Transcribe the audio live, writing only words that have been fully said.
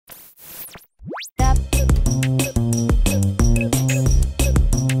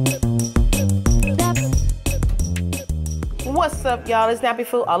up, y'all? It's Nappy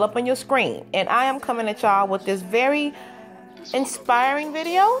Fu all up on your screen, and I am coming at y'all with this very inspiring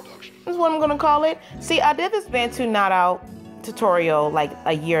video, is what I'm gonna call it. See, I did this Bantu knot out tutorial like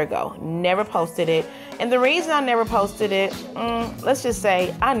a year ago, never posted it, and the reason I never posted it, let's just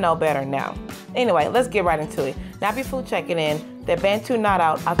say I know better now. Anyway, let's get right into it. Nappy Fu checking in. That Bantu knot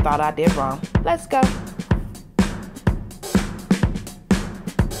out, I thought I did wrong. Let's go.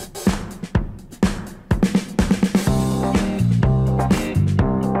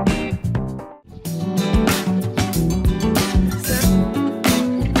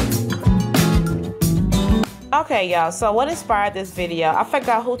 Okay, y'all, so what inspired this video? I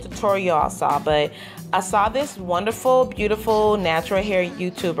forgot who tutorial I saw, but I saw this wonderful, beautiful, natural hair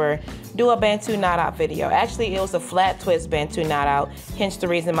YouTuber do a Bantu knot out video. Actually, it was a flat twist Bantu knot out, hence the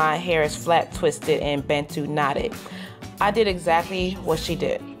reason my hair is flat twisted and Bantu knotted. I did exactly what she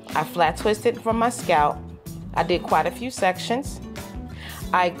did. I flat twisted from my scalp. I did quite a few sections.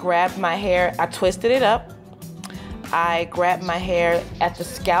 I grabbed my hair, I twisted it up. I grabbed my hair at the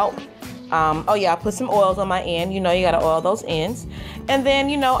scalp. Oh yeah, I put some oils on my end. You know, you gotta oil those ends. And then,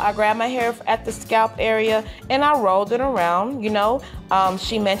 you know, I grabbed my hair at the scalp area and I rolled it around, you know.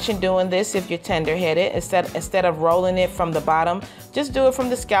 She mentioned doing this if you're tender-headed. Instead of rolling it from the bottom, just do it from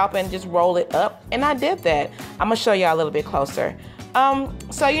the scalp and just roll it up. And I did that. I'm gonna show y'all a little bit closer.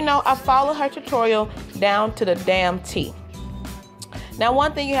 So, you know, I followed her tutorial down to the damn T. Now,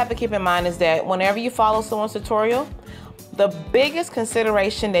 one thing you have to keep in mind is that whenever you follow someone's tutorial, the biggest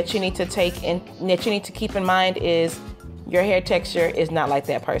consideration that you need to take and that you need to keep in mind is your hair texture is not like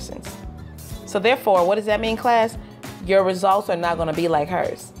that person's. So therefore, what does that mean, class? Your results are not gonna be like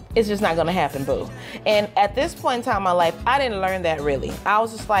hers. It's just not gonna happen, boo. And at this point in time in my life, I didn't learn that really. I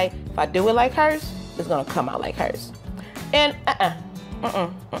was just like, if I do it like hers, it's gonna come out like hers. And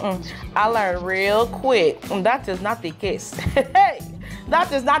I learned real quick, that is not the case. Hey,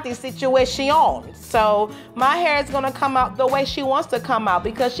 that is not the situation. So my hair is gonna come out the way she wants to come out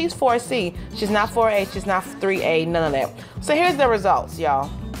because she's 4C. She's not 4A, she's not 3A, none of that. So here's the results, y'all.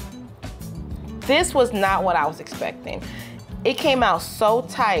 This was not what I was expecting. It came out so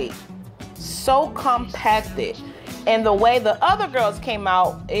tight, so compacted. And the way the other girls came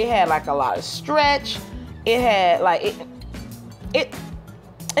out, it had like a lot of stretch. It had like, it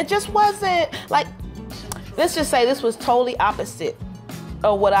just wasn't like, let's just say this was totally opposite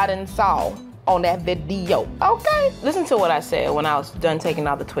of what I done saw on that video. Okay, listen to what I said when I was done taking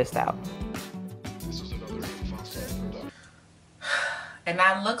all the twist out. And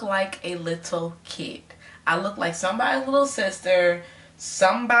I look like a little kid. I look like somebody's little sister,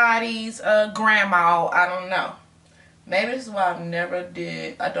 somebody's grandma. I don't know. Maybe this is why I've never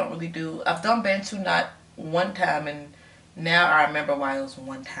did. I don't really do. I've done Bantu knot one time, and now I remember why it was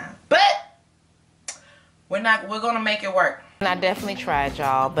one time. But we're gonna make it work. And I definitely tried,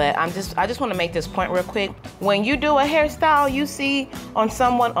 y'all, but I just want to make this point real quick. When you do a hairstyle you see on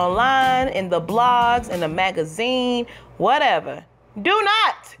someone online, in the blogs, in the magazine, whatever, do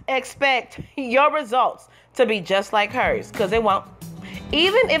not expect your results to be just like hers, because it won't.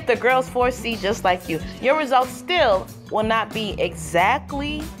 Even if the girl's 4C just like you, your results still will not be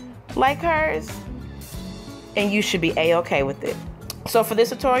exactly like hers, and you should be a-okay with it. So for this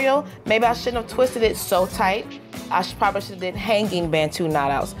tutorial, maybe I shouldn't have twisted it so tight. I probably should have did hanging Bantu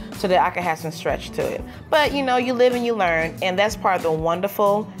knot outs so that I could have some stretch to it. But you know, you live and you learn, and that's part of the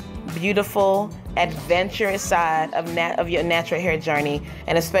wonderful, beautiful, adventurous side of your natural hair journey,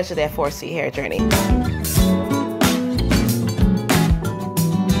 and especially that 4C hair journey.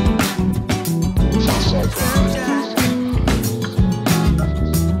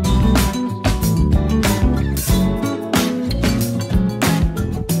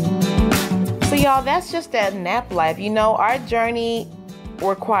 Y'all, that's just that nap life. You know, our journey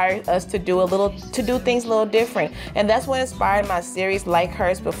requires us to do things a little different, and that's what inspired my series Like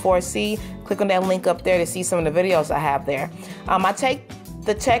Hers Before C. Click on that link up there to see some of the videos I have there. I take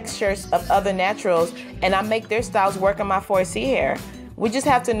the textures of other naturals and I make their styles work on my 4C hair. We just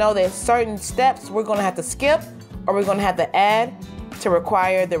have to know that certain steps we're gonna have to skip or we're gonna have to add to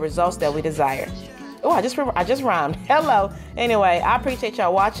require the results that we desire. Oh, I just rhymed. Hello. Anyway, I appreciate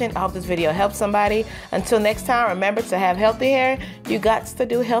y'all watching. I hope this video helped somebody. Until next time, remember to have healthy hair. You got to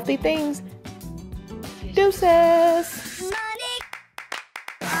do healthy things. Deuces.